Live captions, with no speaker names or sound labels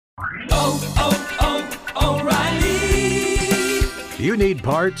You need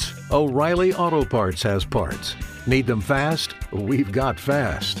parts? O'Reilly Auto Parts has parts. Need them fast? We've got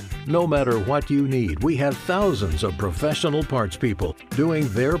fast. No matter what you need, we have thousands of professional parts people doing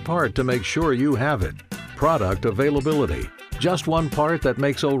their part to make sure you have it. Product availability. Just one part that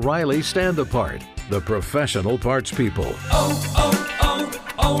makes O'Reilly stand apart. The professional parts people.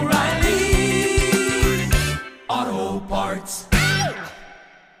 O'Reilly Auto Parts.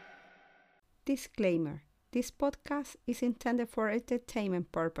 Disclaimer. This podcast is intended for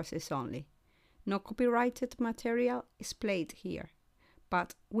entertainment purposes only. No copyrighted material is played here,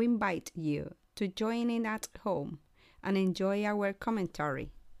 but we invite you to join in at home and enjoy our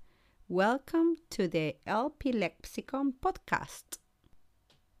commentary. Welcome to the LP Lexicon podcast.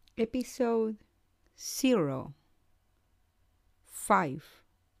 Episode 0 5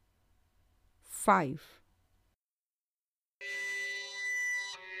 5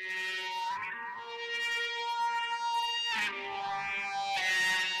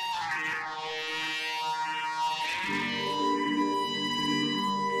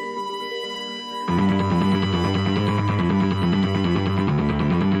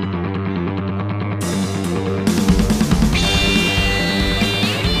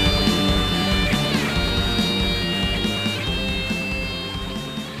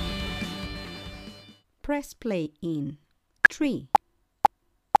 Press play in 3,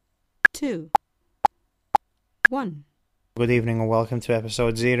 2, 1. Good evening and welcome to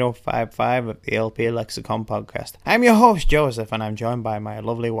episode 055 of the LP Lexicon podcast. I'm your host Joseph and I'm joined by my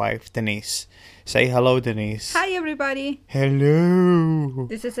lovely wife Denisse. Say hello, Denisse. Hi everybody. Hello.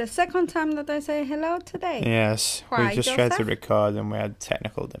 This is the second time that I say hello today. Yes, Why, we just tried to Joseph? record and we had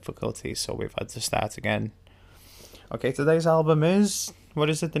technical difficulties, so we've had to start again. Okay, today's album is, what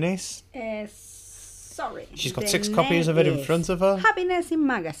is it, Denisse? Sorry. She's got The 6 copies of name it in is front of her. Happiness in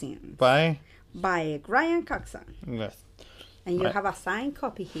Magazines By? by Graham Coxon. Yes. And you Right. have a signed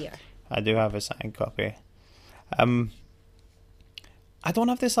copy here. I do have a signed copy. I don't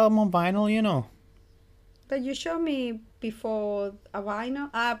have this album on vinyl, you know. But you showed me before a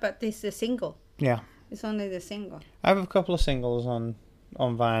vinyl. But this is a single. Yeah. It's only the single. I have a couple of singles on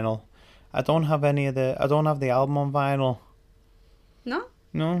vinyl. I don't have the album on vinyl. No?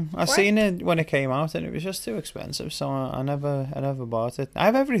 No, I What? seen it when it came out and it was just too expensive, so I never bought it. I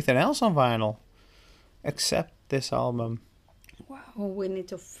have everything else on vinyl except this album. Wow. We need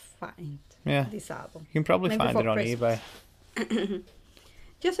to find Yeah. this album. You can probably Maybe find for it on Christmas. eBay.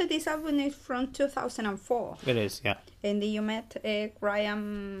 Just so this album is from 2004. It is, yeah. And then you met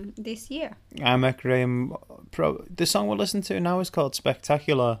Graham this year. I met Graham. The song we're listening to now is called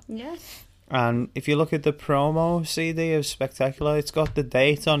Spectacular. Yes. And if you look at the promo CD of Spectacular, it's got the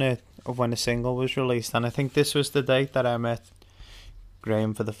date on it of when the single was released. And I think this was the date that I met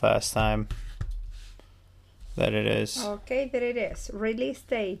Graham for the first time. There it is. Okay, there it is. Release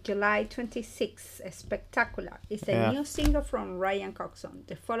date, July 26th. Spectacular. It's a Yeah. new single from Graham Coxon,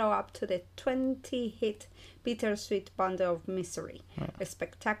 the follow-up to the 20-hit Bittersweet Bundle of Misery.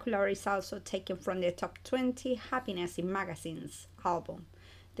 Spectacular is also taken from the top 20 Happiness in Magazines album.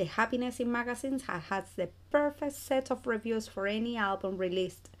 The Happiness in Magazines has the perfect set of reviews for any album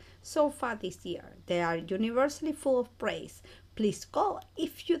released so far this year. They are universally full of praise. Please call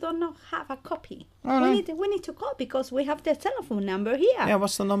if you do not have a copy. We need to call because we have the telephone number here. Yeah,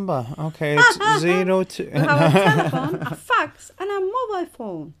 what's the number? Okay, it's 02. We have a telephone, a fax, and a mobile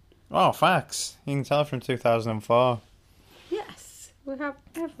phone. Oh, fax. You can tell from 2004. Yes, we have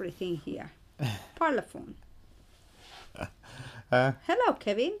everything here. Parlophone. Hello,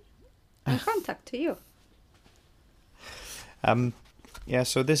 Kevin. In contact to you. Yeah,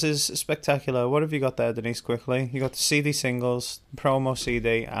 so this is Spectacular. What have you got there, Denisse, quickly? You got the CD singles, promo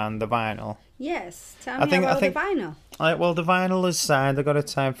CD, and the vinyl. Yes, tell I me think- about I think- the vinyl. Well, the vinyl is signed. I got it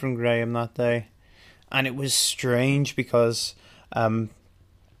signed from Graham that day. And it was strange because I'd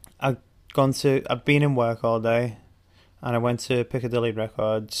been in work all day, and I went to Piccadilly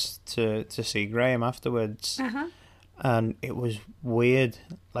Records to see Graham afterwards. Uh-huh. And it was weird.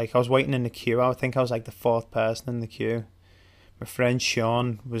 Like, I was waiting in the queue. I think I was like the 4th person in the queue. My friend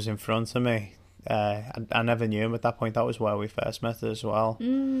Sean was in front of me. I never knew him at that point. That was where we first met as well.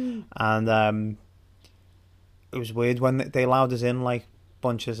 And it was weird when they allowed us in like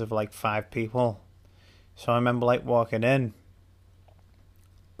bunches of like 5 people. So I remember like walking in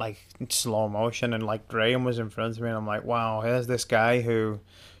like in slow motion, and like Graham was in front of me, and I'm like, wow, here's this guy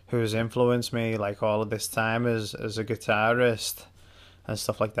who's influenced me like all of this time as a guitarist and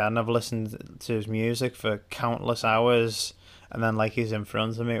stuff like that. And I've listened to his music for countless hours, and then like he's in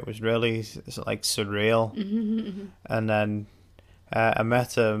front of me. It was really like surreal. And then I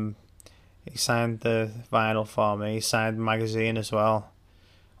met him He signed the vinyl for me. He signed the magazine as well.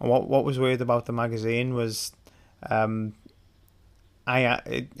 And what was weird about the magazine was, it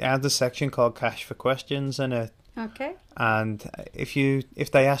had a section called Cash for Questions in it. Okay. And if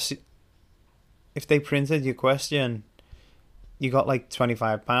they printed your question, you got like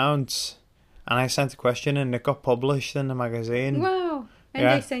 £25. And I sent a question and it got published in the magazine. Wow. And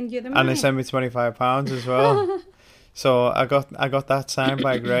Yeah. they send you the money. And they sent me £25 as well. So I got that signed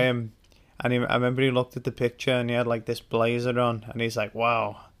by Graham. And I remember he looked at the picture and he had like this blazer on. And he's like,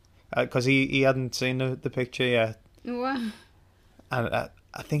 wow. Because he hadn't seen the picture yet. Wow. And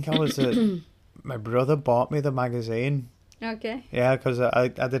I think I was... my brother bought me the magazine. Okay. Yeah, because I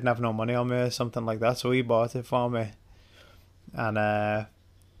didn't have no money on me or something like that. So he bought it for me. And yeah,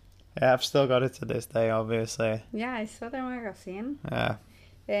 I've still got it to this day, obviously. Yeah, I saw the magazine. Yeah.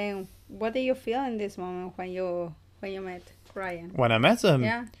 And what do you feel in this moment when you met Ryan? When I met him,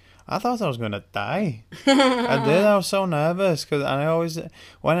 Yeah. I thought I was going to die. I did. I was so nervous because I always,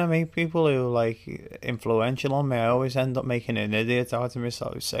 when I meet people who like influential on me, I always end up making an idiot out of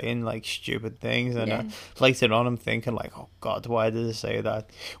myself, saying like stupid things, and later on I'm thinking like, oh God, why did I say that?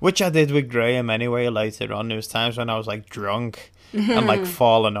 Which I did with Graham anyway. Later on, there was times when I was like drunk and like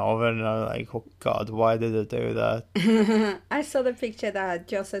falling over, and I was like, oh God, why did I do that? I saw the picture that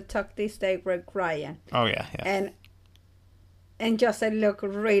Joseph took this day with Ryan. Oh yeah. And Joseph looked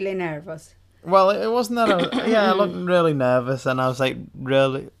really nervous. Well, it wasn't that. I looked really nervous, and I was like,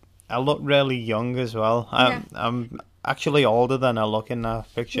 I looked really young as well. I'm actually older than I look in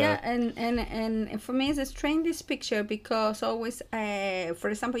that picture. Yeah, and for me, it's strange this picture because always, for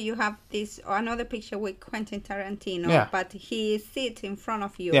example, you have this another picture with Quentin Tarantino, but he sits in front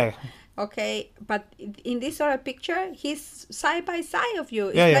of you. Yeah. Okay, but in this other picture, he's side by side of you.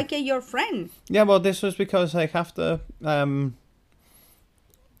 It's like your friend. Yeah, well, this was because like after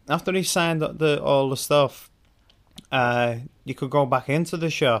he signed all the stuff, you could go back into the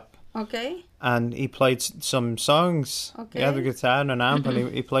shop. Okay. And he played some songs. Okay. He had a guitar and an amp,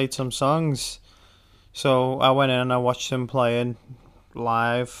 and he played some songs. So I went in and I watched him playing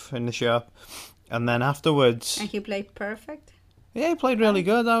live in the shop, and then afterwards. And he played perfect. Yeah, he played really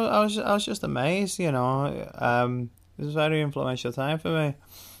good. I was just amazed, you know. It was a very influential time for me.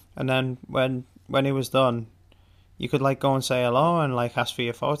 And then when he was done, you could like go and say hello and like ask for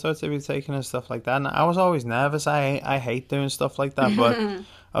your photo to be taken and stuff like that. And I was always nervous. I hate doing stuff like that. But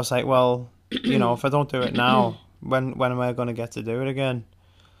I was like, well, you know, if I don't do it now, when am I going to get to do it again?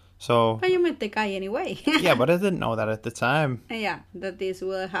 So. But you met the guy anyway. Yeah, but I didn't know that at the time. Yeah, that this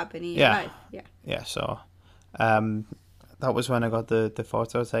will happen in your life. Yeah. Yeah. So, that was when I got the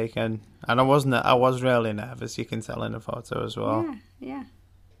photo taken, and I was really nervous. You can tell in the photo as well. Yeah.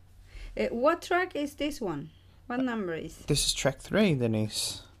 What track is this one? What number is? This is track 3,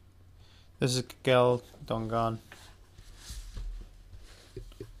 Denisse. This is Girl Done Gone.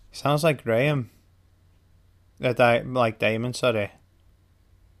 Sounds like Graham. Like Damon, sorry.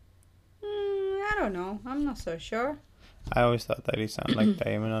 I don't know. I'm not so sure. I always thought that he sounded like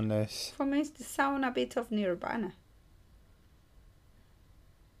Damon on this. For me, it's the sound a bit of Nirvana.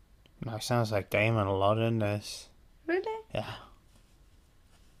 No, it sounds like Damon a lot in this. Really? Yeah.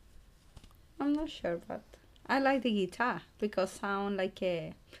 I'm not sure, but I like the guitar because sound like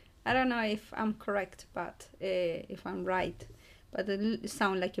a. I don't know if I'm correct, but if I'm right, but it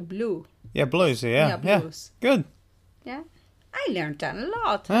sound like a blue. Yeah, blues. Yeah, blues. Yeah. Good. Yeah, I learned a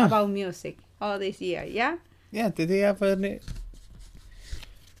lot about music all this year. Yeah. Yeah. Did he have any?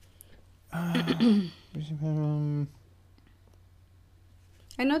 I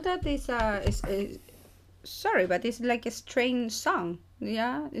know that it's sorry, but it's like a strange song.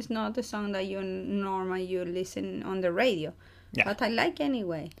 Yeah, it's not the song that you listen on the radio. Yeah. But I like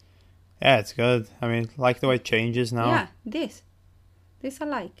anyway. Yeah, it's good. I mean, like the way it changes now. Yeah, this I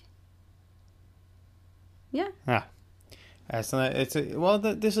like. Yeah. Yeah. This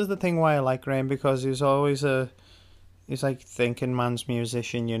is the thing why I like Graham, because he's always he's like thinking man's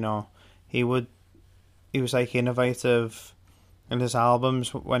musician, you know. He was like innovative in his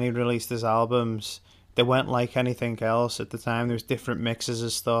albums. When he released his albums, they weren't like anything else at the time. There was different mixes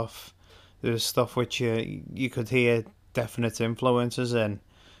of stuff. There was stuff which you could hear definite influences in,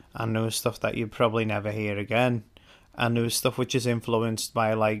 and there was stuff that you'd probably never hear again. And there was stuff which is influenced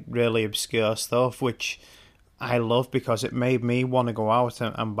by like really obscure stuff, which I love because it made me want to go out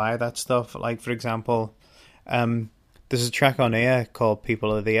and buy that stuff. Like, for example, there's a track on here called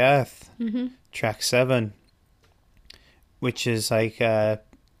People of the Earth, track 7, which is like a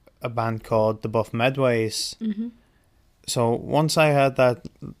band called the Buff Medways. So once I heard that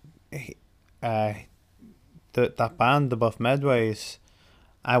band, the Buff Medways,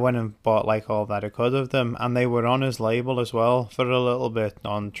 I went and bought like all that I could of them, and they were on his label as well for a little bit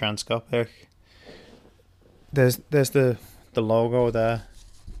on Transcopic. There's the logo there.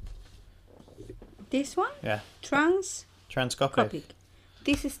 This one? Yeah. Transcopic.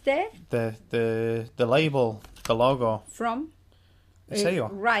 This is the label, the logo from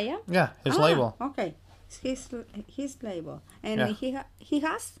Ryan. Yeah, his label. Okay, his label, and Yeah. he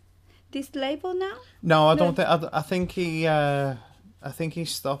has this label now. No, I don't think. I think he. I think he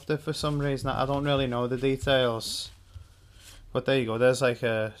stopped it for some reason. I don't really know the details. But there you go. There's like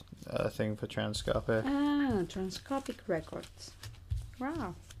a thing for Transcopic. Ah, Transcopic Records.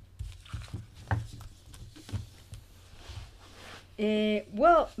 Wow.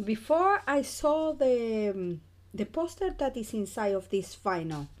 Well, before I saw the poster that is inside of this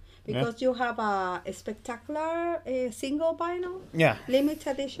vinyl, because you have a spectacular single vinyl, limited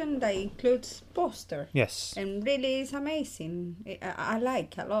edition that includes poster. Yes. And really is amazing. I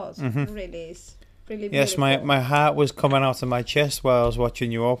like a lot. Mm-hmm. Really is. Really yes, beautiful. my heart was coming out of my chest while I was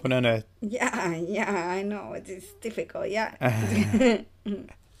watching you opening it. Yeah, I know. It is difficult, yeah.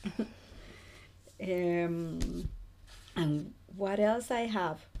 And what else I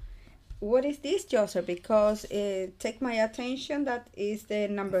have? What is this, Joseph? Because take my attention, that is the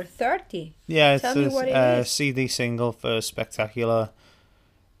number 30. Yeah, Tell me what it it's a is. CD single for Spectacular.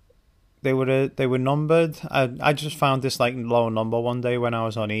 They were numbered. I just found this like low number one day when I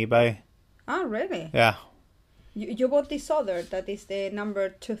was on eBay. Oh, really? Yeah. You bought this other, that is the number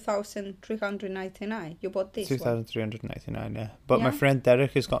 2,399. You bought this 2,399, yeah. But Yeah? my friend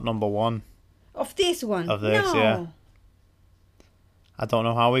Derek has got number one. Of this one? Of this, no. yeah. I don't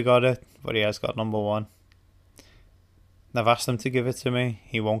know how he got it, but he has got number one. And I've asked him to give it to me.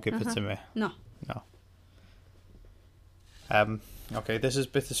 He won't give it to me. No. Okay, this is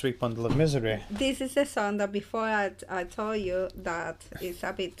Bittersweet Bundle of Misery. This is a song that before I told you that it's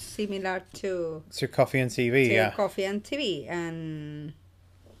a bit similar to Coffee and TV, Coffee and TV. And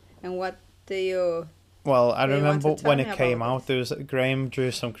what do you... Well, I do you want remember to tell when me it came about out, there was Graham drew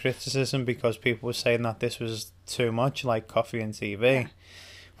some criticism because people were saying that this was too much like Coffee and TV. Yeah.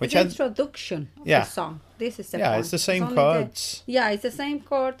 Which the introduction of the song. This is the point. it's the same only chords. it's the same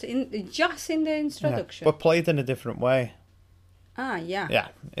chord just in the introduction. But played in a different way. Ah, yeah. Yeah,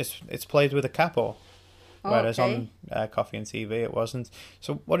 it's played with a capo, whereas okay. on Coffee and TV it wasn't.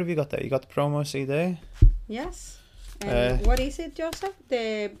 So what have you got there? You got the promo CD? Yes. And what is it, Joseph?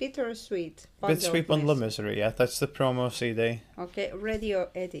 The Bittersweet Bundle of Misery, yeah. That's the promo CD. Okay, radio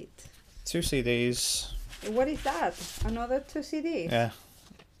edit. 2 CDs. What is that? Another 2 CDs? Yeah.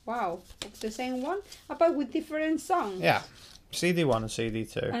 Wow. It's the same one? But with different songs? Yeah. CD1 and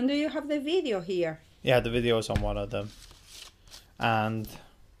CD2. And do you have the video here? Yeah, the video's on one of them. And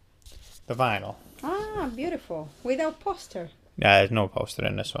the vinyl. Ah, beautiful. Without poster. Yeah, there's no poster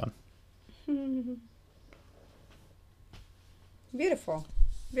in this one. Beautiful.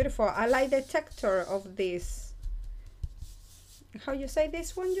 Beautiful. I like the texture of this. How you say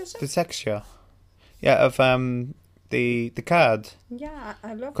this one, Joseph? The texture. Yeah, of the card. Yeah,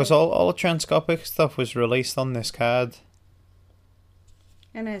 I love it. Because all the Transcopic stuff was released on this card.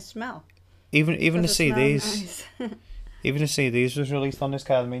 And I smell. Even the Does it smell CDs. nice? Even the CDs was released on this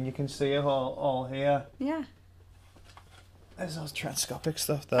card. I mean, you can see it all here. Yeah. There's all Transcopic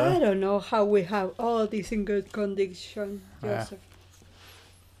stuff I there. don't know how we have all this in good condition, Joseph.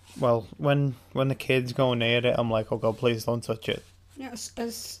 Well, when the kids go near it, I'm like, oh God, please don't touch it. Yes,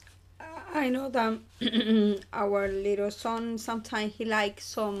 as I know that our little son, sometimes he likes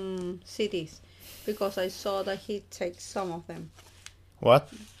some CDs because I saw that he takes some of them. What?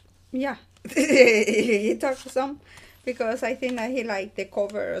 Yeah, he took some because I think that he liked the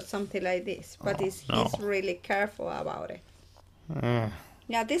cover or something like this. But he's really careful about it.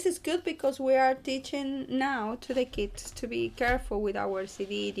 Yeah, this is good because we are teaching now to the kids to be careful with our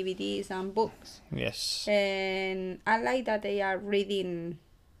CD, DVDs, and books. Yes. And I like that they are reading.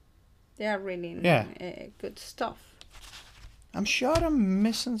 They are reading good stuff. I'm sure I'm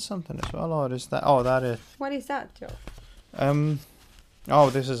missing something as well, or is that? Oh, that is. What is that, Joe? Oh,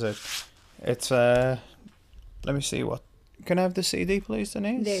 this is it. It's let me see what. Can I have the CD, please,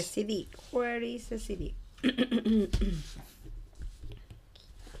 Denise? The CD. Where is the CD?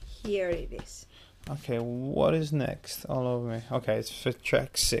 Here it is. Okay, what is next? All over me. Okay, it's for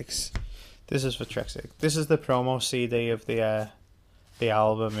track 6. This is for track 6. This is the promo CD of the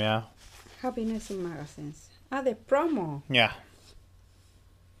album, yeah. Happiness in Magazines. Ah, the promo. Yeah.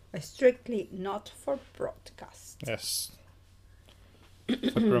 Strictly not for broadcast. Yes.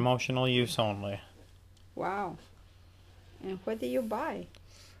 For promotional use only. Wow. And what did you buy?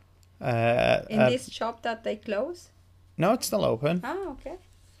 In In this shop that they close? No, it's still open. Ah, okay.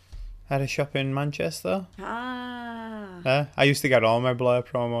 had a shop in Manchester. Ah. I used to get all my Blur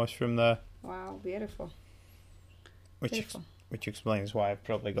promos from there. Wow, beautiful. Which explains why I've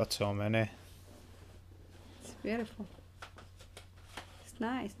probably got so many. It's beautiful. It's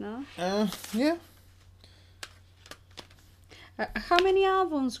nice, no? Yeah. How many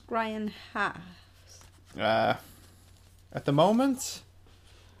albums Graham has? At the moment,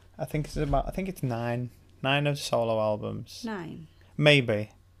 I think it's 9. 9 of solo albums. 9. Maybe.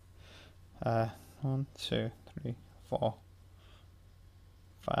 1, 2, 3, 4,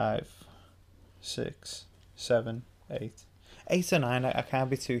 5, 6, 7, 8. 8 or 9, I can't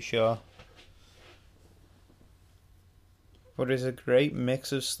be too sure. But it's a great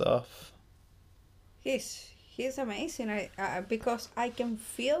mix of stuff. He's amazing. Because I can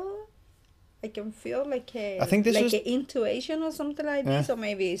feel like I think this was an intuition or something like this, or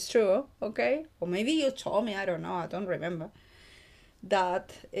maybe it's true, okay? Or maybe you told me, I don't know, I don't remember.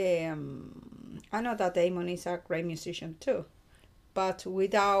 That I know that Damon is a great musician too, but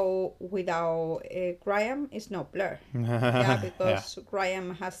without Graham, it's not Blur. Yeah, because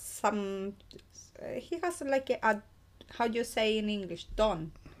Graham has some. He has like a how do you say in English?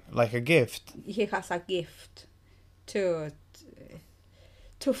 Done. Like a gift. He has a gift to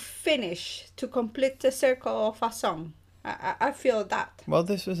finish, to complete the circle of a song. I feel that. Well,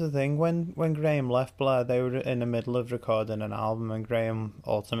 this was the thing. When Graham left Blur, they were in the middle of recording an album, and Graham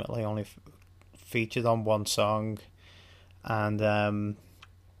ultimately only featured on one song, and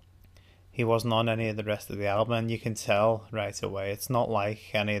he wasn't on any of the rest of the album, and you can tell right away. It's not like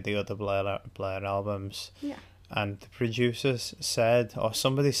any of the other Blur albums. Yeah. And the producers said, or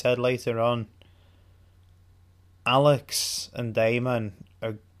somebody said later on, Alex and Damon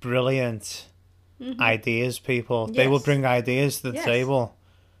are brilliant ideas people. Yes. They will bring ideas to the table,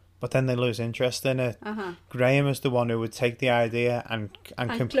 but then they lose interest in it. Graham is the one who would take the idea and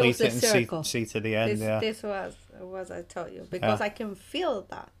complete it and see to the end. This was I told you, because I can feel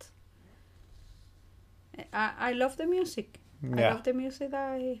that. I love the music. I love the music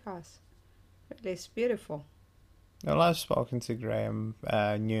that he has. It's beautiful. Well, I've spoken to Graham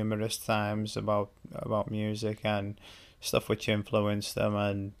numerous times about music and stuff which influenced them,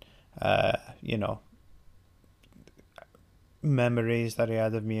 and memories that he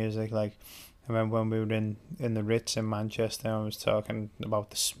had of music. Like, I remember when we were in the Ritz in Manchester, I was talking about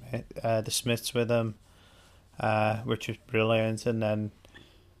the Smiths with him, which was brilliant. And then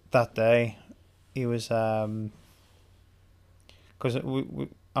that day, he was because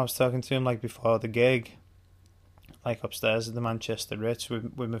I was talking to him like before the gig, like upstairs at the Manchester Ritz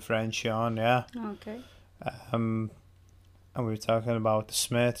with my friend Sean, Okay. And we were talking about the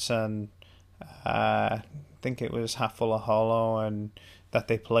Smiths, and I think it was Half Full of Hollow, and that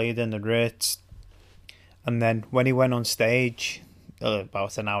they played in the Ritz. And then when he went on stage,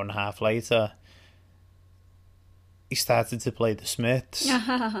 about an hour and a half later, he started to play the Smiths,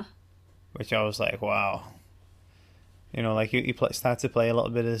 which I was like, wow. Like he started to play a little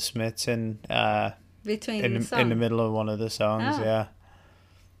bit of the Smiths in the middle of one of the songs,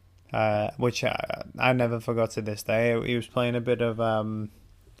 which I never forgot to this day. He was playing a bit of I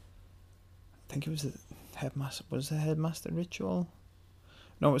think it was the Headmaster. Was the Headmaster Ritual?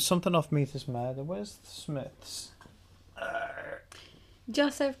 No, it was something off Meet Us Murder. Where's the Smiths?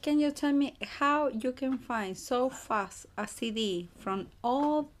 Joseph, can you tell me how you can find so fast a CD from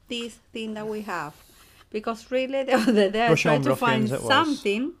all these things that we have? Because really the other day I tried to find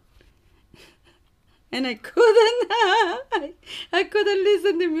something and I couldn't. I couldn't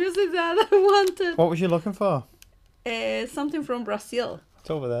listen to music that I wanted. What was you looking for? Something from Brazil. It's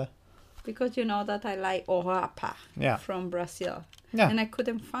over there. Because you know that I like Orapa from Brazil. Yeah. And I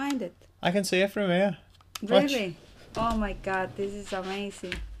couldn't find it. I can see it from here. Really? Watch. Oh my God, this is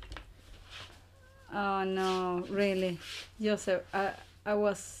amazing. Oh no, really. Joseph, I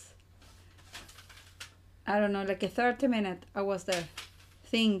was, I don't know, like a 30 minutes I was there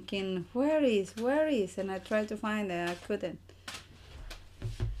thinking, where is? And I tried to find it, I couldn't.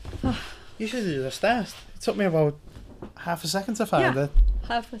 You should have just asked. It took me about half a second to find it.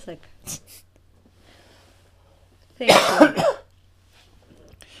 Half a second. Thank you.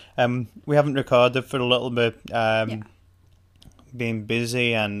 We haven't recorded for a little bit. Been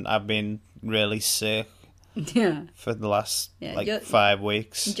busy, and I've been really sick. For the last 5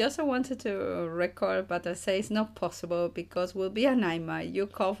 weeks. Just I wanted to record, but I say it's not possible because we'll be a nightmare. You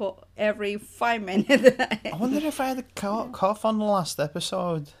call for every 5 minutes. I wonder if I had a cough on the last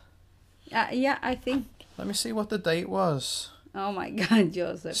episode. Yeah, I think. Let me see what the date was. Oh my God,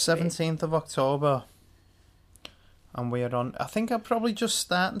 Joseph. 17th of October. And we're on. I think I'm probably just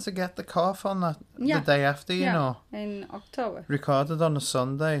starting to get the cough on the day after. You yeah, know, in October. Recorded on a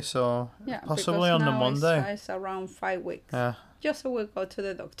Sunday, so possibly on the Monday. It's around 5 weeks. Yeah. Just so we'll go to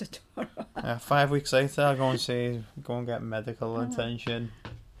the doctor tomorrow. Yeah, 5 weeks later, I'll go and get medical attention.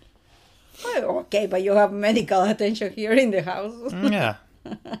 Well, okay, but you have medical attention here in the house. Yeah.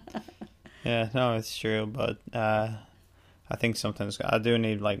 Yeah, no, it's true, but I think sometimes I do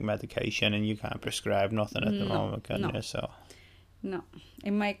need like medication, and you can't prescribe nothing at the moment, can you? So. No.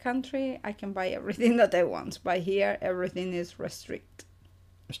 In my country, I can buy everything that I want, but here, everything is restricted.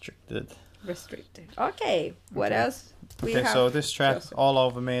 Okay, what else? So this track, All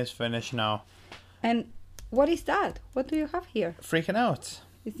Over Me, is finished now. And what is that? What do you have here? Freaking Out.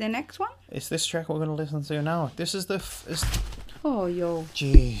 Is the next one? It's this track we're going to listen to now. This is the... Oh, yo.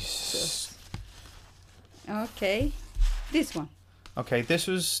 Jesus. Okay. This one. Okay, this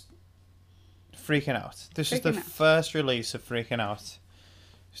was Freaking Out. This is the first release of Freaking Out.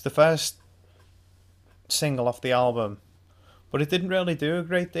 It's the first single off the album. But it didn't really do a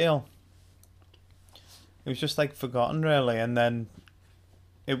great deal. It was just like forgotten, really. And then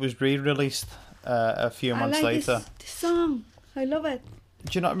it was re-released a few months later. This song. I love it.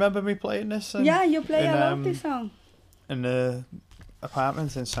 Do you not remember me playing this? Yeah, you play. I love this song. In the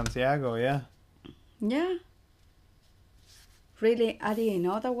apartment in Santiago, yeah. Yeah. Really, I didn't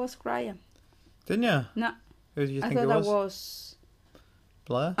know that was Graham. Didn't you? No. Who did you think I it thought was? that was...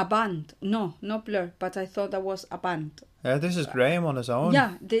 Blur? A band. No, not Blur, but I thought that was a band. Yeah, this is Graham on his own.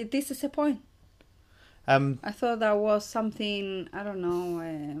 Yeah, this is the point. I thought that was something, I don't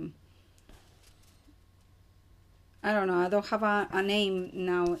know... I don't know, I don't have a name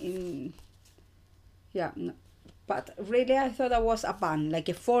now in... Yeah, no. But really I thought that was a band,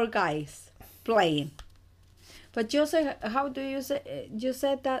 like 4 guys playing. But Joseph, how do you say... You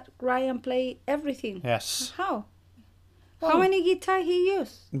said that Graham played everything. Yes. How? How many guitars he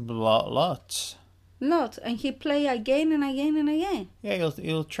used? Lots. Lots. And he play again and again and again? Yeah,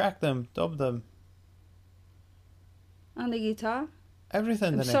 he'll track them, dub them. And the guitar?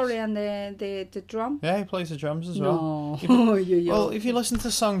 Everything. I'm sorry, and the drum? Yeah, he plays the drums as well. No. Well, if you listen to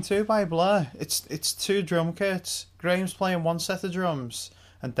song 2 by Blur, it's 2 drum kits. Graham's playing one set of drums,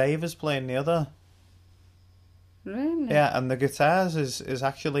 and Dave is playing the other. Really? Yeah, and the guitars is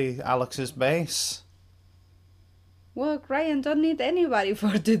actually Alex's bass. Well, Graham don't need anybody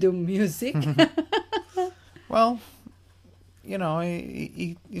to do music. Well, you know,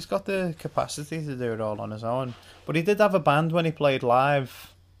 he's got the capacity to do it all on his own. But he did have a band when he played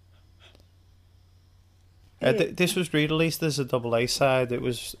live. This was re-released as a double A side. It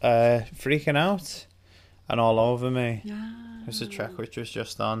was Freaking Out and All Over Me. It was a track which was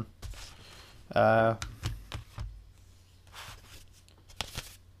just on.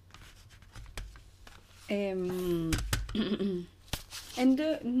 And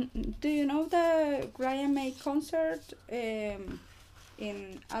do you know the Graham made concert in,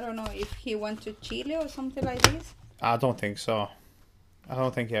 I don't know if he went to Chile or something like this? I don't think so. I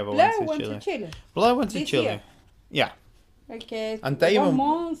don't think he ever Blair went to Chile. Blair went to this Chile. Year? Yeah. Like and Damon, 1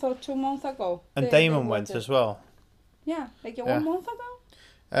 month or 2 months ago. And Damon went as well. Yeah, like 1 month ago?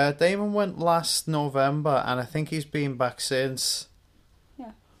 Damon went last November, and I think he's been back since.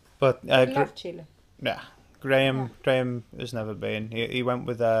 Yeah. But I love Chile. Yeah. Graham has never been. He went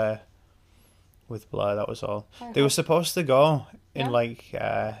with Blur, that was all. They were supposed to go in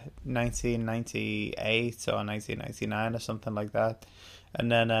 1998 or 1999 or something like that. And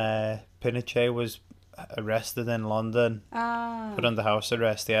then Pinochet was arrested in London, put under house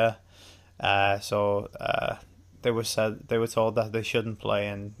arrest, yeah. So they were told that they shouldn't play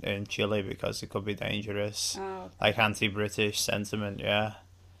in Chile because it could be dangerous. Like anti-British sentiment, yeah,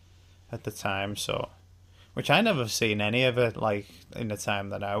 at the time, so... Which I never seen any of it, like, in the time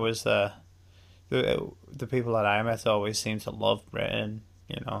that I was there. The people that I met always seemed to love Britain,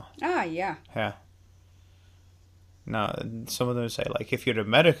 you know. Yeah. Yeah. No, some of them say, like, if you're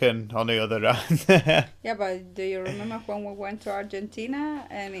American, on the other hand. Yeah, but do you remember when we went to Argentina?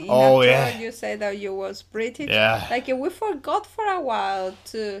 And in you said that you was British? Yeah. Like, we forgot for a while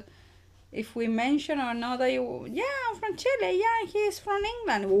to... If we mention or not that I'm from Chile, he's from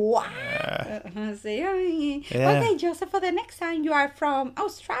England. Wow. Yeah. Okay, Joseph, for the next time you are from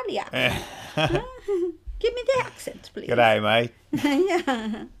Australia. Give me the accent, please. G'day, mate.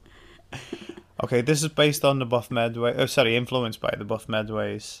 Yeah. Okay, this is based on the Buff Medway. Influenced by the Buff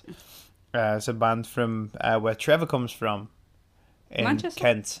Medways. It's a band from where Trevor comes from. In Manchester?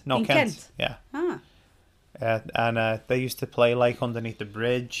 Kent. No, Kent. Yeah. And they used to play like underneath the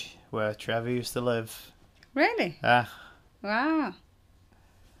bridge where Trevor used to live. Really? Yeah. Wow.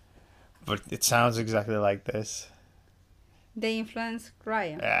 But it sounds exactly like this. They influenced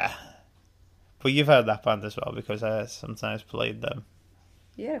Graham. Yeah. But you've heard that band as well, because I sometimes played them.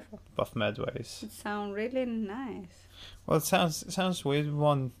 Beautiful. Buff Medways. It sounds really nice. Well, it sounds weird.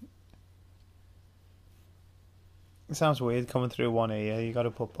 It sounds weird coming through one ear. You got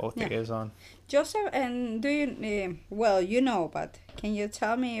to put both ears on. Joseph, and do you? Well, you know, but can you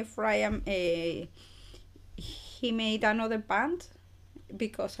tell me if Graham he made another band?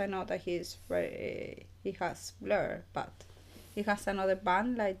 Because I know that he has Blur, but he has another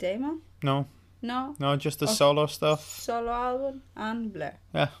band like Damon. No. No, Just the solo stuff. Solo album and Blur.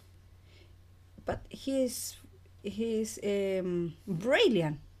 Yeah. But he's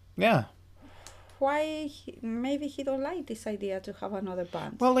brilliant. Yeah. Why? Maybe he don't like this idea to have another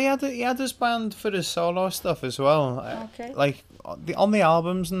band. Well, he had his band for his solo stuff as well. Okay. Like on the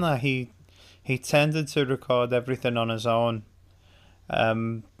albums and that, he tended to record everything on his own.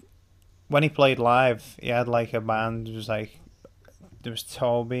 When he played live, he had like a band. It was like there was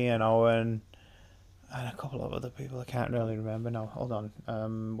Toby and Owen and a couple of other people. I can't really remember now. Hold on.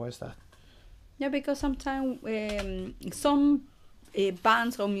 Where's that? Yeah, because sometimes some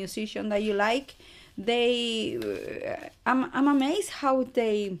bands or musicians that you like, I'm amazed how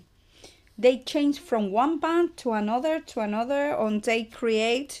they change from one band to another, and they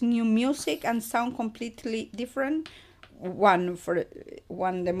create new music and sound completely different.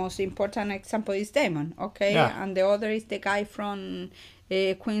 The most important example is Damon, okay, yeah. And the other is the guy from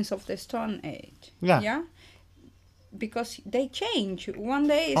Queens of the Stone Age, yeah. Because they change. One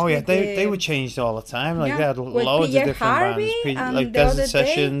day. They were changed all the time. Like they had loads Peter of different Harvey, bands, like Desert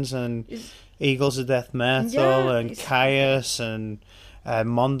Sessions and Eagles of Death Metal and Caius and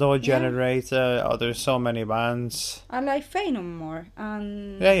Mondo Generator. Oh, there's so many bands. I like Phenom more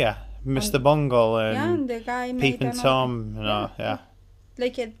and Mr. Bungle and the guy Peeping Tom. Like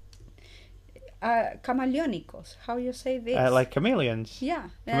chameleonicos. How you say this? Like chameleons. Yeah,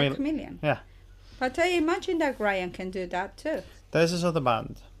 they're chameleon. Yeah. But I imagine that Graham can do that too. There's this other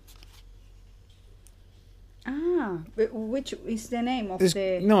band. Which is the name of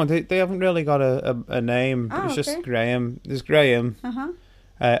the... No, they haven't really got a name. It's just Graham. There's Graham.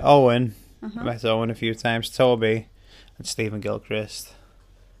 Owen. Met Owen a few times. Toby. And Stephen Gilchrist.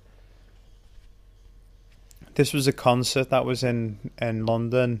 This was a concert that was in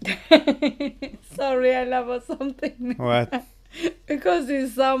London. Sorry, I laugh at something. What? Because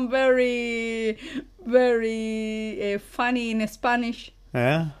it sounds very, very funny in Spanish.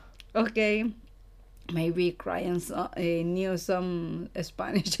 Yeah. Okay. Maybe Graham knew some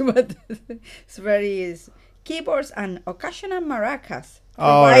Spanish, but it's very keyboards and occasional maracas.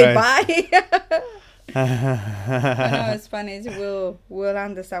 Right. Bye. I know Spanish will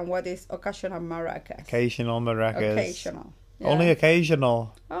understand what is occasional maracas. Occasional maracas. Occasional. Yeah. Only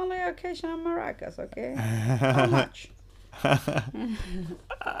occasional. Only occasional maracas, okay? How much?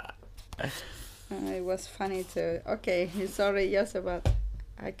 It was funny too. Okay, sorry, yes, but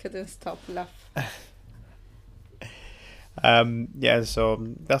I couldn't stop laughing. So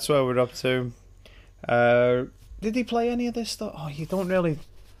that's what we're up to. Did he play any of this stuff? Oh, you don't really...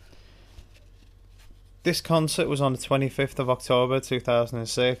 This concert was on the 25th of October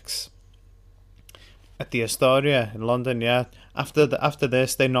 2006 at the Astoria in London, yeah. After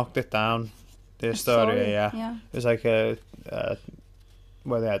this, they knocked it down. The Astoria, yeah. It was like a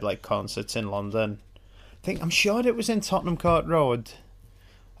where they had like concerts in London. I'm sure it was in Tottenham Court Road,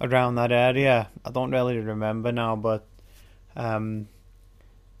 around that area. I don't really remember now, but I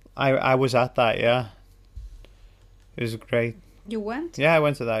was at that, yeah. It was great. You went? Yeah, I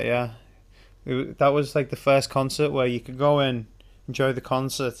went to that, yeah. That was like the first concert where you could go in, enjoy the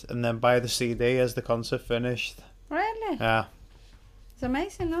concert, and then buy the CD as the concert finished. Really? Yeah. It's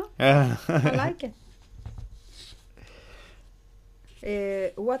amazing, no? Yeah. I like it.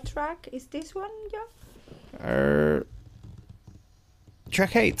 What track is this one, Joe?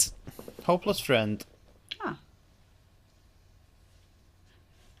 Track 8. Hopeless Friend.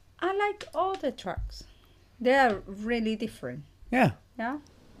 I like all the tracks. They are really different. Yeah. Yeah.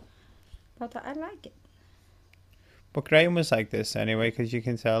 But I like it. But Graham was like this anyway, because you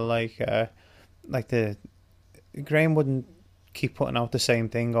can tell, Graham wouldn't keep putting out the same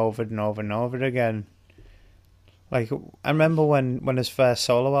thing over and over and over again. Like, I remember when his first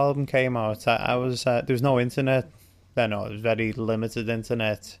solo album came out, I was there was no internet then, it was very limited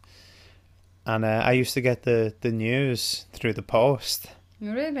internet, and I used to get the news through the post.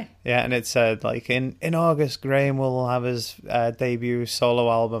 Really? Yeah, and it said like in August Graham will have his debut solo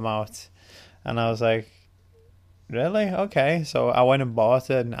album out, and I was like, really? Okay. So I went and bought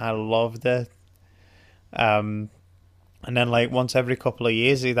it, and I loved it. And then like once every couple of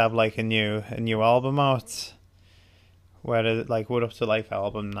years he'd have like a new album out, where we're up to like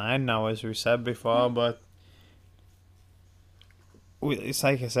album 9 now, as we said before. But it's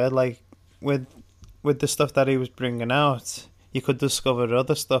like I said, like with the stuff that he was bringing out, you could discover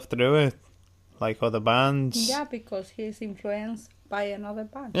other stuff through it, like other bands. Yeah, because he's influenced by another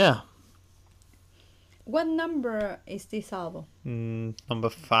band. Yeah. What number is this album? Number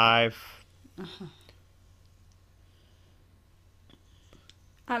 5. Uh-huh.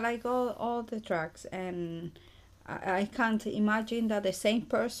 I like all the tracks, and I can't imagine that the same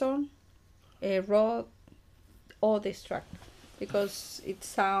person wrote all these tracks, because it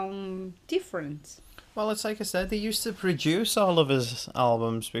sounds different. Well, it's like I said, he used to produce all of his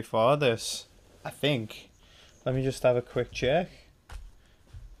albums before this, I think. Let me just have a quick check.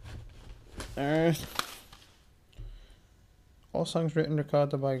 All songs written,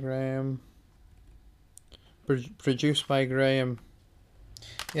 recorded by Graham. Produced by Graham.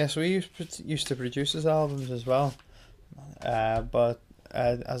 Yeah, so he used to produce his albums as well. But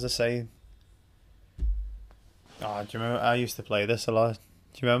as I say... Oh, do you remember? I used to play this a lot.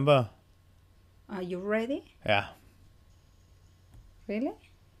 Do you remember? Are you ready? Yeah. Really?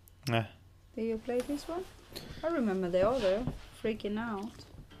 Yeah. Do you play this one? I remember the other. Freaking Out.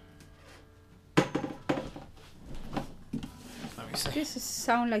 Let me see. This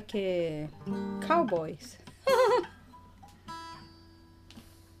sound like a cowboys.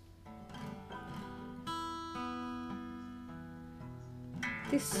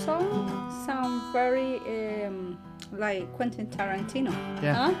 This song sounds very like Quentin Tarantino.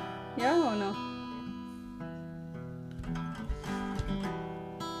 Yeah. Huh? Yeah or no?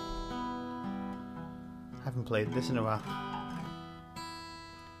 I haven't played this in a while.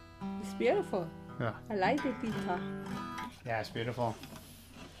 It's beautiful. Yeah. I like the guitar. Yeah, it's beautiful.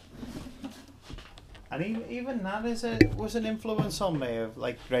 And even that was an influence on me of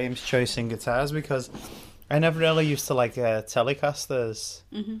like Graham's choice in guitars, because I never really used to like Telecasters.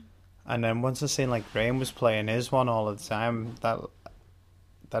 Mm-hmm. And then once I seen like Graham was playing his one all the time,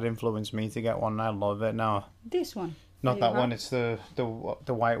 that influenced me to get one. And I love it now. This one? Not that one. It's the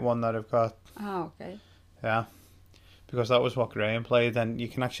white one that I've got. Oh, okay. Yeah, because that was what Graham played, and you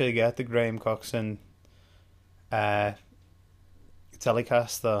can actually get the Graham Coxon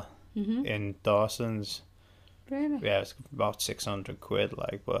Telecaster in Dawson's. Really? Yeah, it's about £600,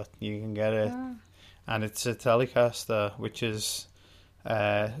 like, but you can get it. Ah. And it's a Telecaster which is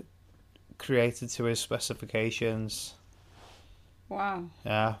created to his specifications. Wow.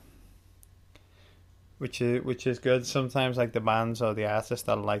 Yeah. Which is good. Sometimes like the bands or the artists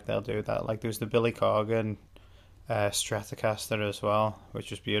they'll do that. Like there's the Billy Corgan Stratocaster as well,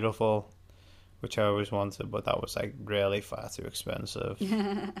 which was beautiful, which I always wanted, but that was like really far too expensive.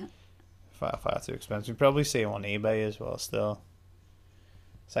 far too expensive. You probably see them on eBay as well still.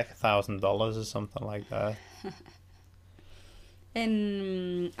 It's like $1,000 or something like that.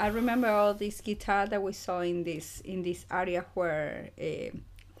 And I remember all this guitar that we saw in this area where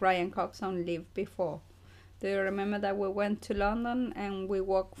Graham Coxon lived before. Do you remember that we went to London and we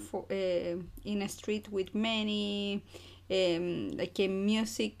walked in a street with many like a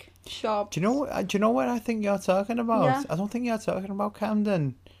music shop? Do you know what I think you're talking about? Yeah. I don't think you're talking about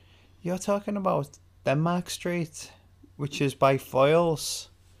Camden. You're talking about Denmark Street, which is by Foyles.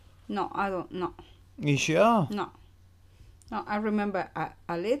 No, I don't know. You sure? No, I remember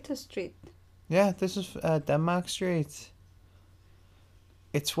a little street. Yeah, this is Denmark Street.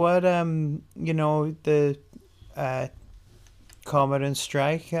 It's where the Cormoran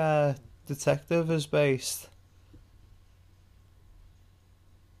Strike detective is based.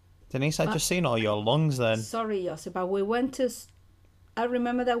 Denisse, I just seen all your lungs then. Sorry, Joseph, but we went to... I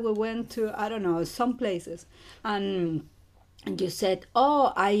remember that we went to, I don't know, some places. And you said,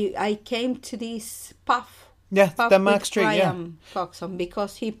 oh, I came to this pub. Yeah, Denmark Street, Graham Coxon,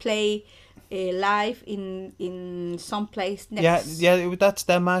 because he played live in some place next. Yeah, that's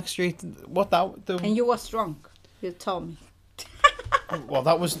Denmark Street. And you was drunk. You told me. Well,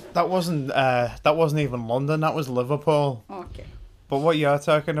 that wasn't even London. That was Liverpool. Okay. But what you're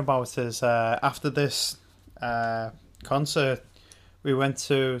talking about is after this concert, we went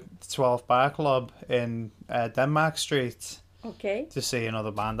to the 12 Bar Club in Denmark Street. Okay. To see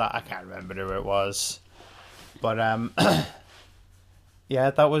another band. I can't remember who it was, but yeah,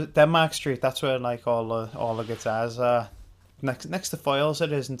 that was Denmark Street. That's where like all the guitars are. Next to Foyles,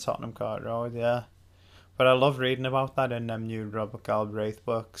 it is in Tottenham Court Road. Yeah, but I love reading about that in them new Robert Galbraith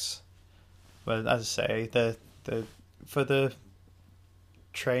books. But as I say, for the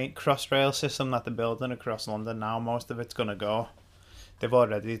train cross-rail system that they're building across London now, most of it's gonna go. They've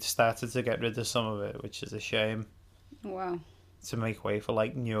already started to get rid of some of it, which is a shame. Wow. to make way for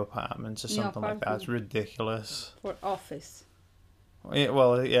like new apartments or something like that. It's ridiculous. For office. Yeah,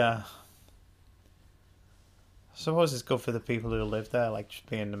 well, yeah. I suppose it's good for the people who live there, like just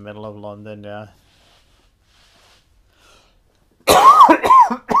being in the middle of London, yeah.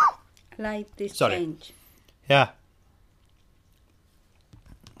 Like this Sorry. change. Yeah.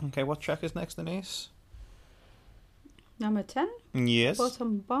 Okay, what track is next, Denise? Number 10? Yes.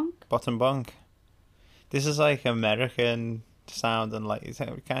 Bottom Bunk. Bottom Bunk. This is like American sound, and like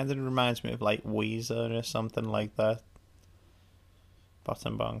it kind of reminds me of like Weezer or something like that.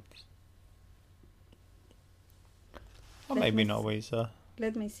 Bottom Bunk. Or maybe not Weezer.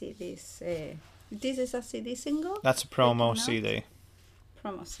 Let me see this. This is a CD single? That's a promo CD.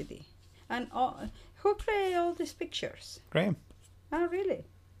 Promo CD. And who created all these pictures? Graham. Oh, really?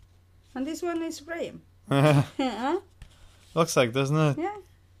 And this one is Graham. Huh? Looks like, doesn't it? Yeah.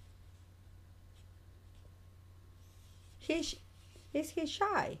 Is he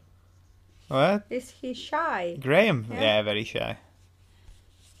shy? What? Is he shy? Graham? Yeah. Yeah, very shy.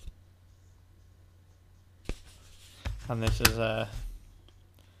 And this is I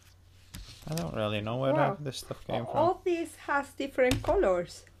don't really know where this stuff came from. All these has different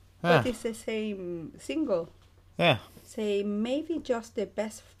colors. Yeah. But it's the same single. Yeah. Say maybe just the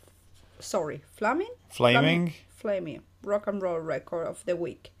best Flaming rock and roll record of the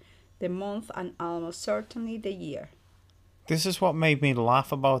week, the month, and almost certainly the year. This is what made me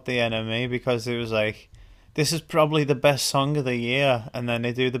laugh about the NME, because it was like, this is probably the best song of the year, and then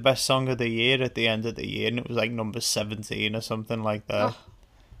they do the best song of the year at the end of the year, and it was like number 17 or something like that. Oh.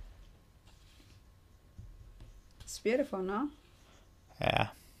 It's beautiful, no? Yeah.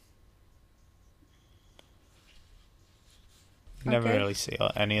 You never really see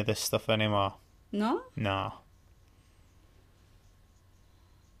any of this stuff anymore. No? No.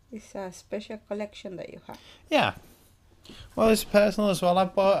 It's a special collection that you have. Yeah. Well, it's personal as well. I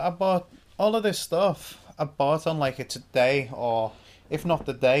bought all of this stuff. I bought on like it's a day, or if not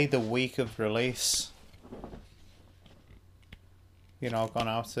the day, the week of release. You know, gone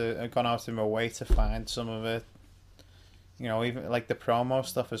out of my way to find some of it. You know, even like the promo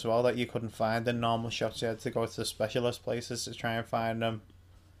stuff as well that you couldn't find in normal shops. You had to go to the specialist places to try and find them.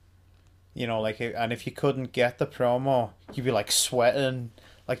 You know, like, and if you couldn't get the promo, you'd be like sweating,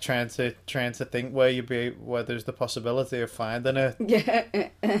 like trying to think where there's the possibility of finding it. Yeah.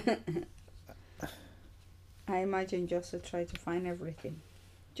 I imagine Joseph tried to find everything.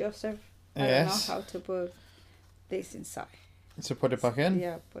 Joseph, I don't know how to put this inside. So put it back in?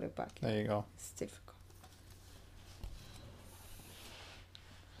 Yeah, put it back in. There you go. It's difficult.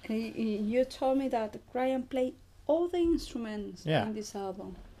 You told me that Graham played all the instruments in this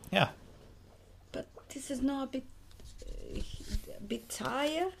album. Yeah. But this is not a bit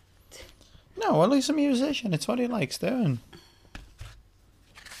tired? No, well, he's a musician. It's what he likes doing.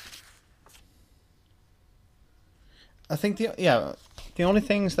 I think the only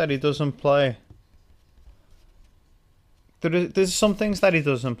things that he doesn't play. There's some things that he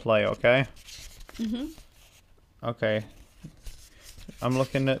doesn't play. Okay. Okay. I'm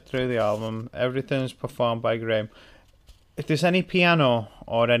looking through the album. Everything's performed by Graham. If there's any piano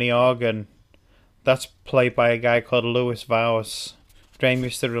or any organ, that's played by a guy called Lewis Vowes. Graham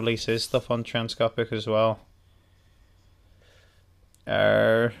used to release his stuff on Transcopic as well.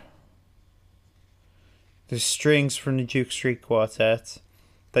 There's strings from the Duke Street Quartet.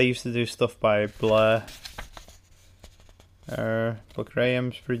 They used to do stuff by Blair. But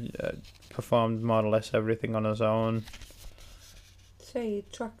Graham's performed more or less everything on his own. Say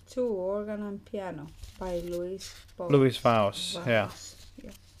track 2, organ and piano by Lewis Vowes. Yeah.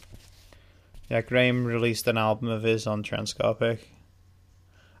 Yeah, Graham released an album of his on Transcopic.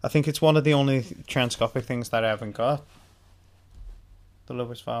 I think it's one of the only Transcopic things that I haven't got. The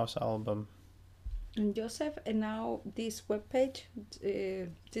Lewis Vowes album. And Joseph, and now this webpage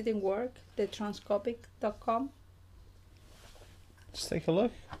didn't work, the transcopic.com. Let's take a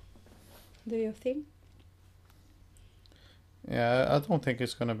look. Do you think? Yeah, I don't think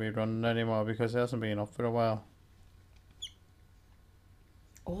it's going to be running anymore because it hasn't been up for a while.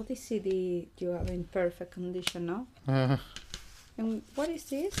 All the CD you have in perfect condition now. And what is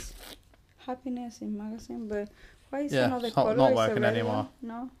this? Happiness in magazine, but why is another it's color? not working anymore.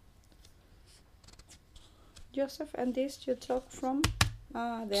 No. Joseph, and this you took from the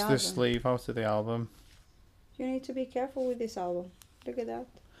album. It's the sleeve out of the album. You need to be careful with this album. Look at that.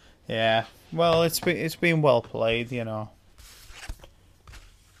 Yeah, well, it's been well played, you know.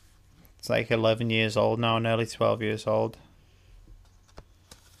 It's like 11 years old now, nearly 12 years old.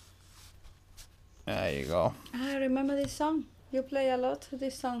 There you go. I remember this song. You play a lot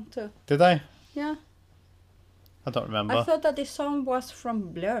this song too. Did I? Yeah. I don't remember. I thought that the song was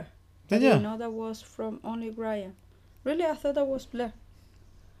from Blur. Did I you? didn't know that was from only Graham. Really, I thought that was Blur.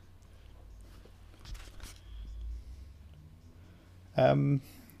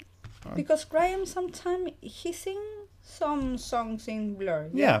 Because Graham sometimes he sing some songs in Blur.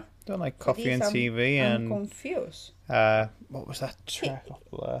 Yeah, don't like Coffee and TV I'm and confused. what was that track of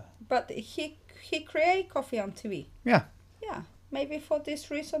Blur? But he create Coffee and TV. Yeah. Yeah, maybe for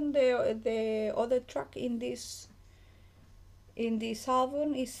this reason the other track in this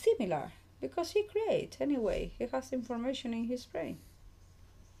album is similar because he create anyway. He has information in his brain.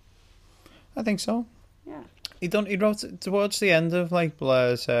 I think so. Yeah. He wrote towards the end of like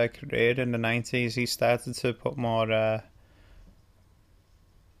Blur's career in the 90s. He started to put more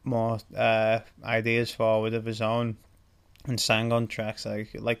ideas forward of his own and sang on tracks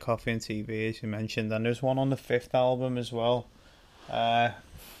like Coffee and TV, as you mentioned. And there's one on the 5th album as well.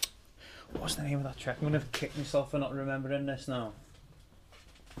 What's the name of that track? I'm gonna kick myself for not remembering this now.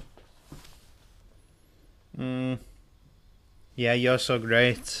 Yeah, You're So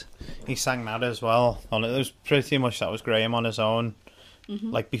Great. He sang that as well. It was pretty much that was Graham on his own.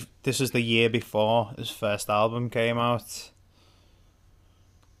 Mm-hmm. Like this is the year before his first album came out.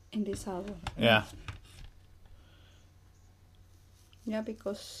 In this album. Yeah. Yeah,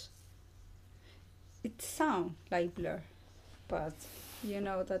 because it sounds like Blur, but you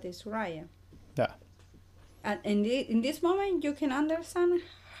know that it's Ryan. Yeah. And in this moment, you can understand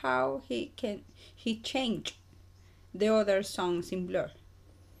how he changed the other songs in Blur.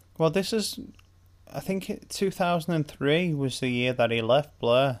 Well, this is, I think 2003 was the year that he left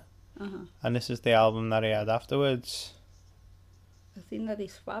Blur. Uh-huh. And this is the album that he had afterwards. I think that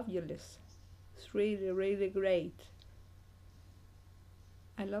is fabulous. It's really, really great.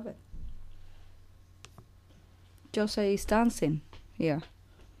 I love it. Jose is dancing here.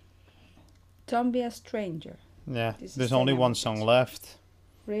 Don't Be a Stranger. Yeah, This there's is only the one name. song left.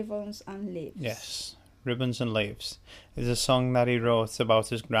 Ribbons and Leaves. Yes, Ribbons and Leaves. It's a song that he wrote about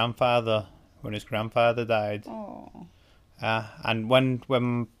his grandfather when his grandfather died. Oh. And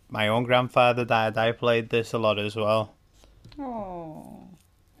when my own grandfather died, I played this a lot as well. Oh.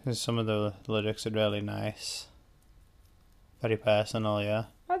 'Cause some of the lyrics are really nice. Very personal, yeah.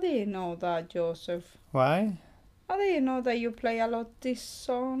 How do you know that, Joseph? Why? How do you know that you play a lot this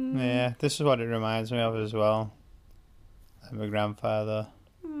song? Yeah, this is what it reminds me of as well. My grandfather.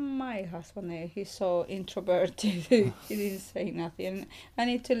 My husband, he's so introverted. He didn't say nothing. I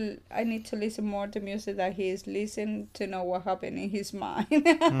need to listen more to music that he is listening to know what happened in his mind.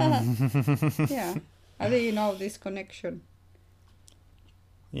 Yeah. How do you know this connection?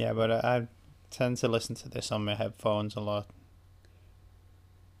 Yeah, but I tend to listen to this on my headphones a lot.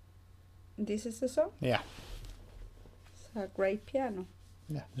 This is the song? Yeah. It's a great piano.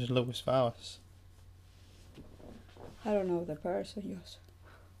 Yeah, there's Louis Vowers. I don't know the person, Joseph.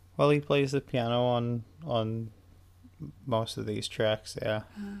 Well, he plays the piano on most of these tracks, yeah.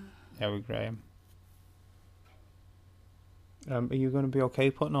 Yeah, with Graham. Are you going to be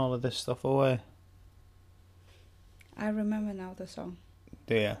okay putting all of this stuff away? I remember now the song.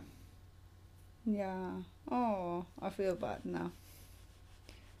 Do you? Yeah. Oh, I feel bad now.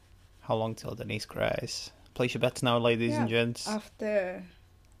 How long till Denisse cries? Place your bets now, ladies and gents. After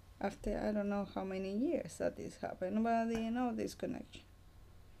I don't know how many years that this happened, but you know this connection.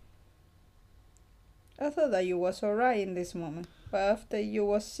 I thought that you was alright in this moment, but after you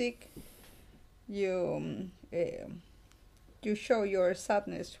was sick, you show your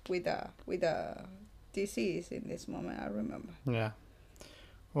sadness with a disease in this moment. I remember. Yeah.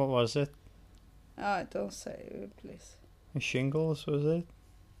 What was it? Don't say it, please. Shingles, was it?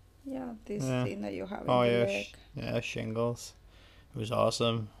 Yeah, this thing that you have in Oh, the yeah. leg. Yeah, shingles. It was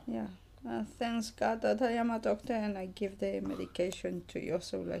awesome. Yeah. Thanks God that I am a doctor and I give the medication to you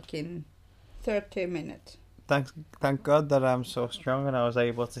so like in 30 minutes. Thank God that I'm so strong and I was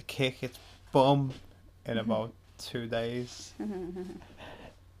able to kick its bum in about 2 days.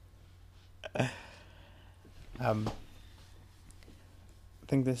 I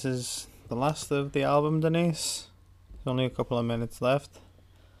think this is the last of the album, Denisse. There's only a couple of minutes left.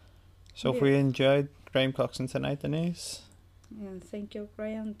 So if we enjoyed Graham Coxon tonight, Denisse. And thank you,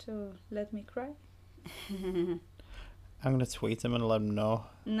 Graham, to let me cry. I'm going to tweet him and let him know.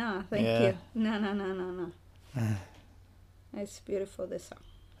 No, thank you. No. It's beautiful, this song.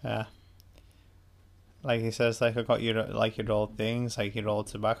 Yeah. Like he says, like I got your old things, like your old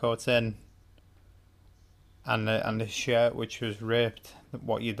tobacco tin. And the shirt which was ripped,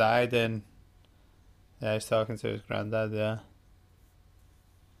 what you died in. Yeah, he's talking to his granddad, yeah.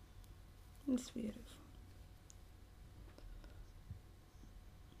 It's beautiful.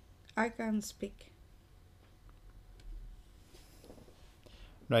 I can't speak.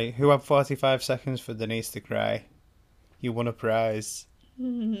 Right, who had 45 seconds for Denisse to cry? You won a prize.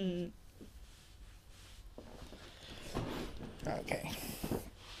 Okay.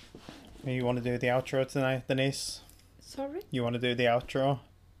 You want to do the outro tonight, Denisse? Sorry? You want to do the outro?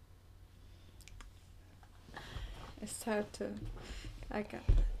 It's hard to... I got...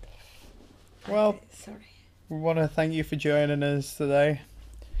 Well, Okay, sorry. we want to thank you for joining us today.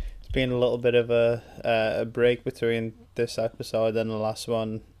 It's been a little bit of a break between this episode and the last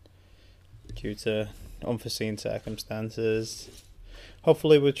one due to unforeseen circumstances.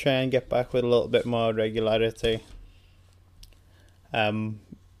 Hopefully we'll try and get back with a little bit more regularity. The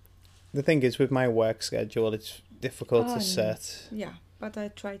thing is, with my work schedule, it's difficult to set Yeah, but I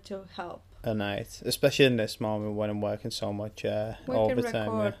try to help. a night, especially in this moment when I'm working so much We can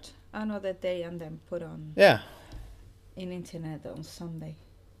overtime. record another day and then put on Yeah. in internet on Sunday,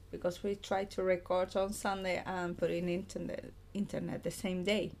 because we try to record on Sunday and put in internet the same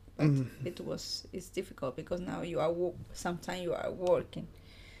day. But it's difficult because now you are sometimes you are working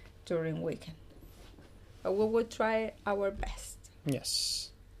during weekend. But we will try our best.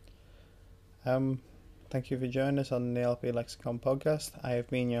 Yes. Thank you for joining us on the LP Lexicon podcast. I have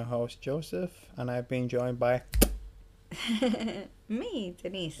been your host, Joseph, and I've been joined by... Me,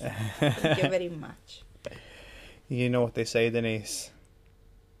 Denisse. Thank you very much. You know what they say, Denisse.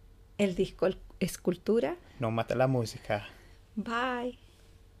 El disco es cultura. No mata la música. Bye.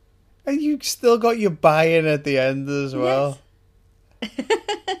 And you still got your buy-in at the end as well. Yes.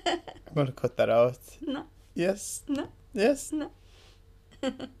 I'm going to cut that out. No. Yes. No. Yes. No.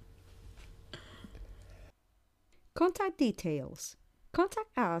 Contact details.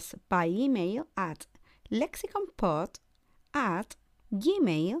 Contact us by email at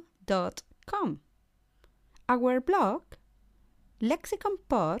lexiconpod@gmail.com. Our blog,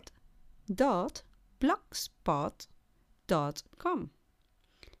 lexiconpod.blogspot.com.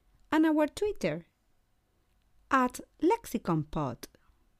 And our Twitter, @lexiconpod.